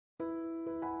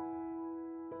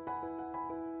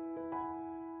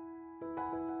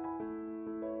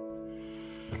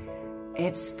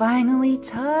It's finally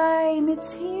time.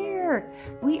 It's here.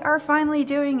 We are finally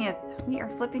doing it. We are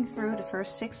flipping through the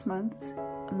first 6 months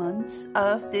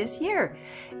of this year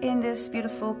in this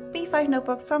beautiful B5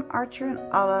 notebook from Archer and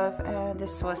Olive, and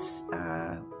this was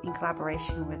in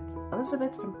collaboration with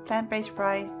Elizabeth from Plant-Based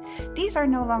Bride. These are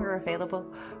no longer available,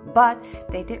 but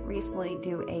they did recently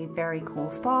do a very cool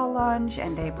fall launch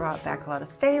and they brought back a lot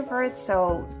of favorites,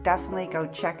 so definitely go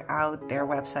check out their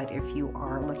website if you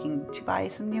are looking to buy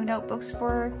some new notebooks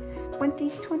for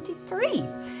 2023.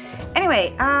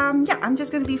 Anyway, yeah, I'm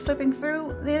just going to be flipping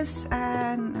through this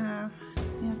and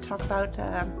talk about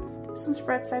some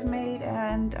spreads I've made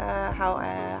and how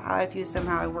I've used them,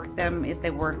 how I worked them, if they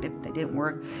worked, if they didn't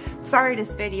work. Sorry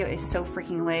this video is so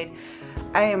freaking late.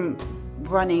 I am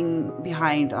running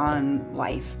behind on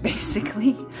life,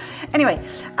 basically. Anyway,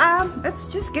 let's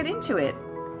just get into it.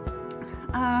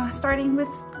 Starting with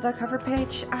the cover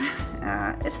page.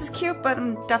 This is cute, but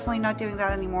I'm definitely not doing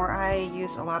that anymore. I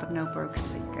use a lot of notebooks.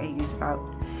 I use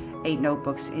about 8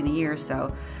 notebooks in a year,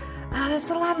 so that's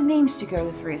a lot of names to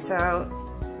go through. So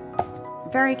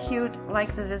very cute,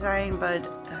 like the design, but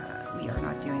we are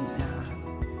not doing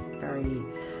very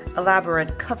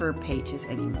elaborate cover pages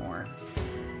anymore.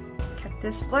 Kept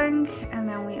this blank, and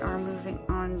then we are moving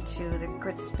on to the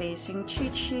grid spacing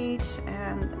cheat sheet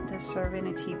and the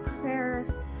Serenity Prayer.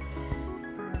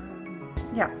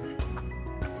 Yeah,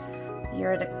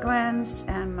 Year at a Glance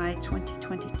and my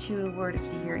 2022 Word of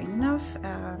the Year Enough.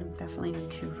 Definitely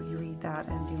need to reread that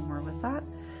and do more with that.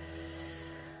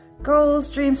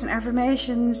 Goals, Dreams, and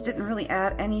Affirmations. Didn't really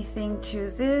add anything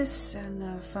to this. And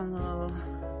a fun little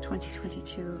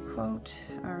 2022 quote,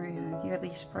 our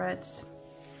yearly spreads.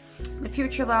 The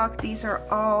Future Log. These are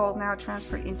all now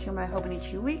transferred into my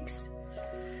Hobonichi Weeks.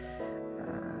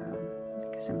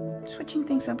 Because I'm switching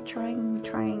things up, trying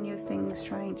new things,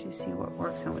 trying to see what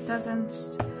works and what doesn't.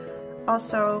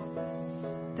 Also,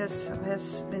 this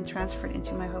has been transferred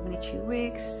into my Hobonichi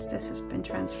Weeks. This has been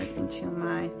transferred into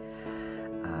my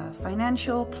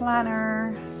financial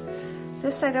planner.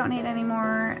 This I don't need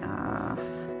anymore,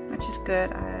 which is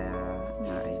good.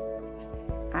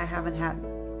 I haven't had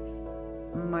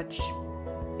much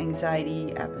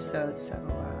anxiety episodes so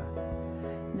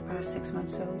in the past 6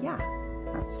 months, so yeah,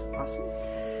 that's awesome.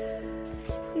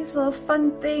 These little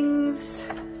fun things.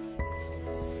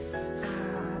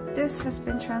 This has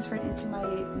been transferred into my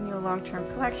new long-term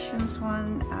collections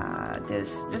one.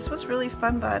 This was really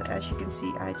fun, but as you can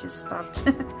see, I just stopped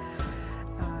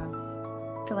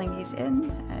filling these in.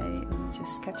 I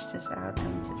just sketched this out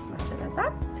and just left it at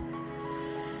that.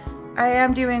 I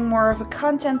am doing more of a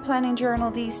content planning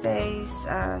journal these days,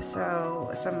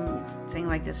 so something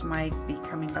like this might be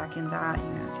coming back in that,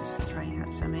 just trying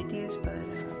out some ideas, but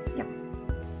yeah.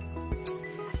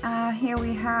 Here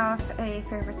we have a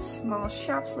favorite small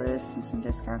shops list and some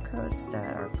discount codes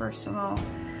that are personal.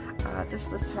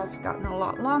 This list has gotten a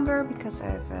lot longer because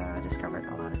I've discovered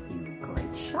a lot of new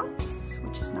great shops,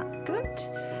 which is not good,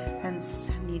 hence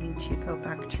needing to go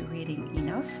back to reading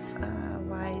enough,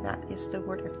 why that is the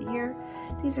word of the year.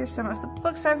 These are some of the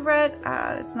books I've read.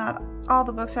 It's not all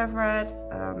the books I've read.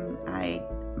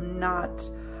 I'm not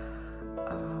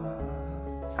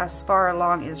as far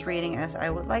along as reading as I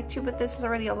would like to, but this is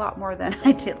already a lot more than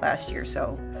I did last year,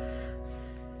 so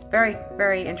very,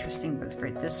 very interesting book.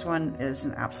 This one is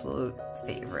an absolute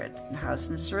favorite. House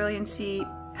in the Cerulean Sea,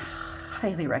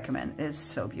 highly recommend. It's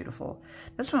so beautiful.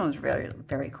 This one was very,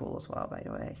 very cool as well, by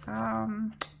the way.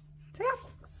 So yeah,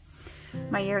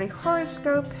 my yearly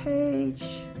horoscope page.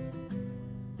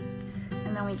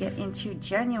 And then we get into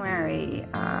January.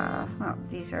 Well,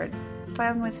 these are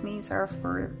Plan With Me's are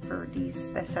for these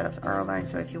setups are online,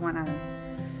 so if you want to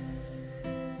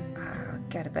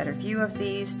get a better view of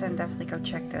these, then definitely go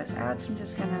check those out. So I'm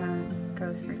just gonna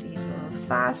go through these a little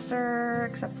faster,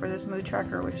 except for this mood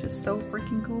tracker, which is so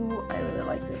freaking cool. I really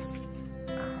like this.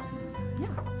 Yeah.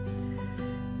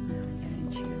 Now we get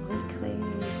into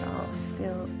weeklies. I'll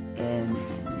fill in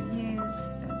and use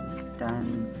and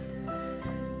done.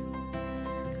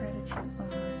 Gratitude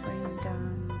log, brain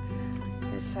dump.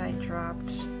 This I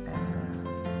dropped.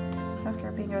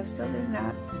 Self-care bingo, still doing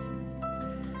that.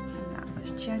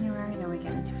 January, then we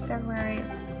get into February.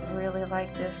 Really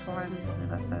like this one.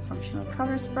 I love the functional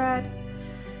color spread.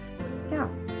 Yeah,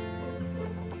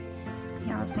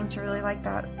 I seem to really like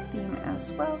that theme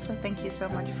as well. So thank you so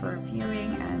much for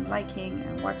viewing and liking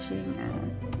and watching,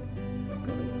 and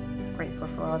really grateful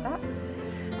for all that.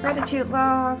 Gratitude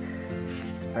log,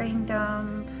 brain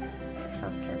dump,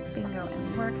 self-care bingo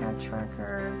and workout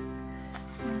tracker.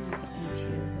 And we get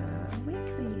into the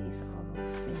weeklies, all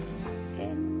those things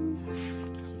in.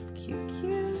 Cute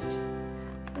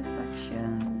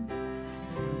reflection,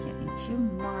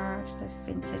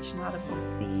 Vintage Nautical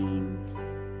theme.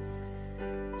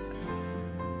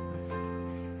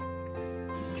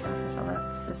 Trackers, I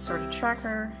love this sort of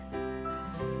tracker.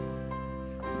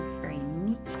 It's very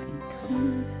neat and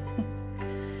clean.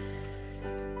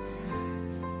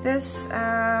 This was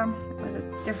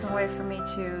a different way for me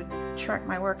to track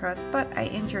my workouts, but I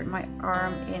injured my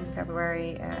arm in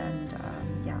February, and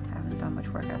yeah, I haven't done much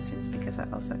workout since because I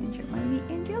also injured my knee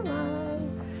in July.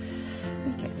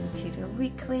 We get into the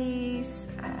weeklies.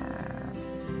 That's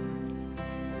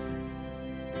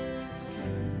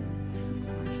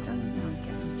much done. Now we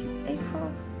get into April.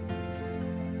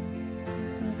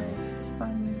 This is a very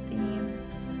fun theme.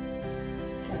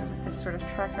 Again, with this sort of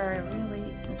tracker,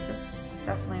 this is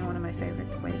definitely one of my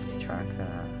favorite ways to track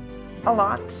a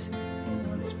lot in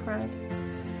one spread.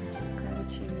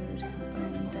 Gratitude,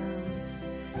 burning down.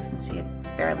 You can see it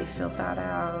barely filled that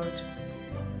out.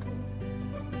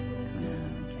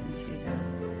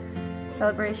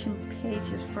 Celebration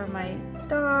pages for my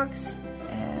dogs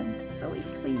and the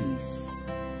weeklies.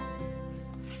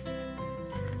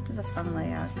 This is a fun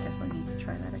layout. Definitely need to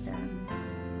try that again.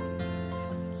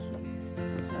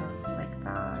 So like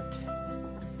that.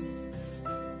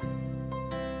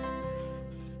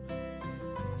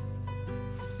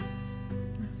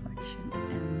 Reflection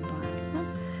and enlightenment.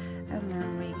 And then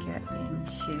we get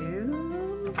into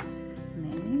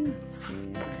menu. Let's see,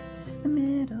 where is the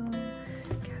middle?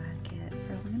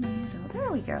 There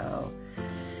we go.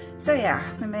 So yeah,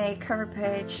 the May cover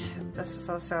page. This was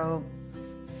also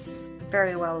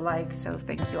very well liked, so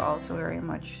thank you all so very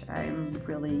much. I'm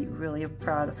really, really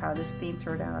proud of how this theme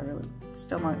turned out.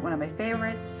 Still one of my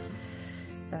favorites.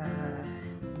 The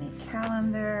May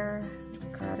calendar,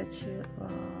 gratitude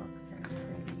log, very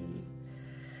pretty.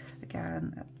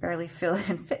 Again, a barely filled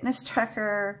in fitness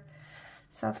tracker,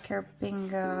 self-care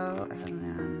bingo, and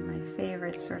then my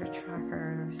favorite sort of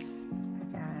trackers.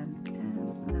 And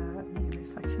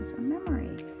memory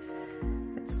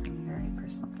with some very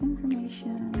personal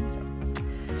information. So, and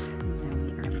then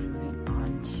we are moving on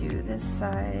to this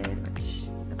side, which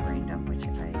the brain dump, which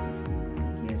I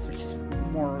use, which is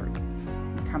more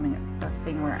becoming a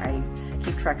thing where I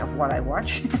keep track of what I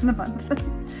watch in the month.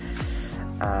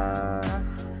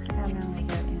 And then we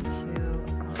get into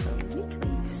all the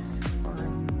weeklies for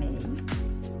May.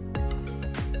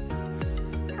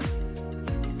 Yeah.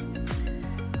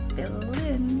 Fill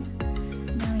in.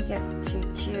 Get to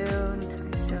June.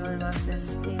 I still really love this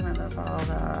theme. I love all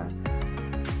the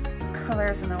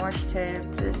colors and the washi tape.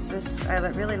 I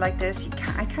really like this.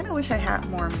 I kind of wish I had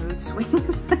more mood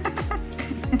swings.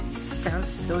 It sounds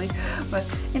silly, but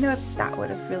you know that would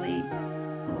have really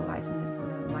livened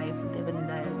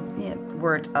the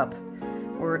word up.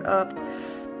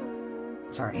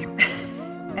 Sorry.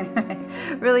 Anyway,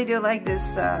 really do like this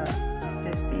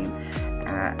this theme.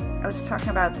 I was talking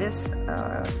about this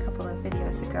a couple of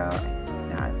videos ago.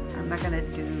 I'm not going to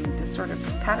do this sort of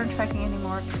pattern tracking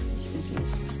anymore because as you can see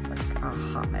it's just like a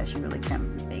hot mess. You really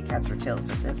can't make heads or tails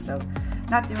of this, so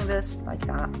not doing this like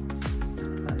that.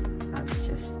 But that's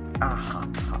just a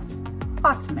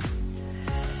hot mess.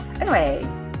 Anyway,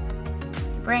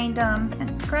 brain dump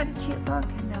and gratitude log,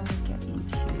 and then we get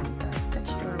into the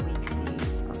Dutch Door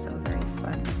weeklies. Also very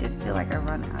fun. I did feel like I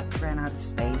ran out of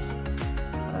space.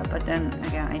 But then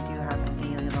again, I do have a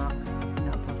daily log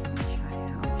notebook, which I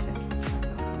also keep track of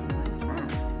on my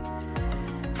tabs.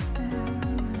 And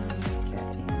we get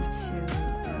into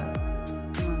the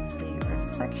monthly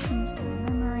reflections and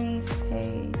memories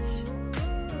page,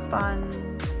 fun,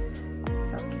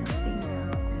 self-care bingo,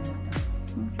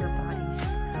 and move your body.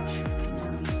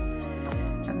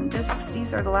 And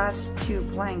these are the last two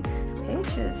blank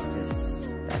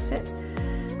pages. That's it.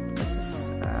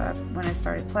 When I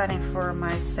started planning for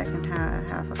my second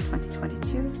half of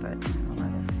 2022, but a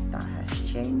lot of that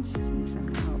has changed since I'm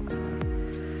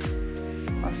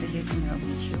now also using the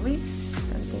Omichi Weeks.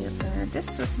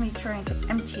 This was me trying to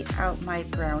empty out my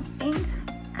brown ink.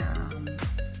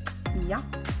 Yeah,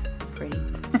 pretty.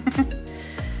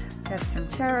 Got some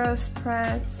tarot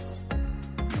spreads,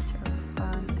 which are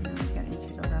fun, and then we get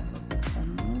into the level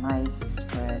 10 life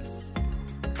spreads.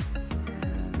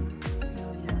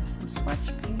 Swatch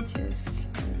pages.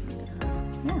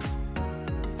 Yeah,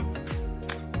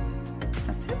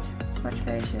 that's it. Swatch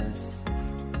pages,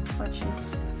 swatches,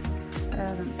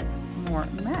 more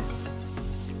mess.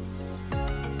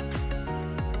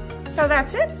 So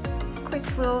that's it. Quick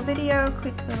little video,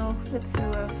 quick little flip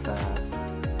through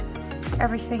of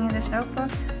everything in this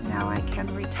notebook. Now I can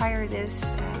retire this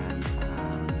and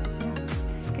yeah,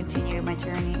 continue my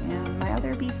journey in my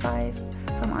other B5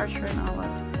 from Archer and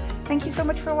Olive. Thank you so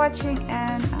much for watching,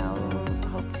 and I'll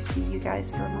hope to see you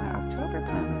guys for my October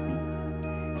plan with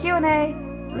me. Q&A.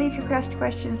 Leave your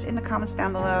questions in the comments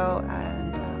down below.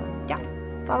 And yeah,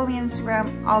 follow me on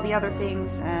Instagram, all the other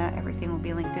things. Everything will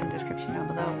be linked in the description down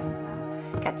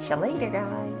below. Catch you later,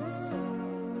 guys.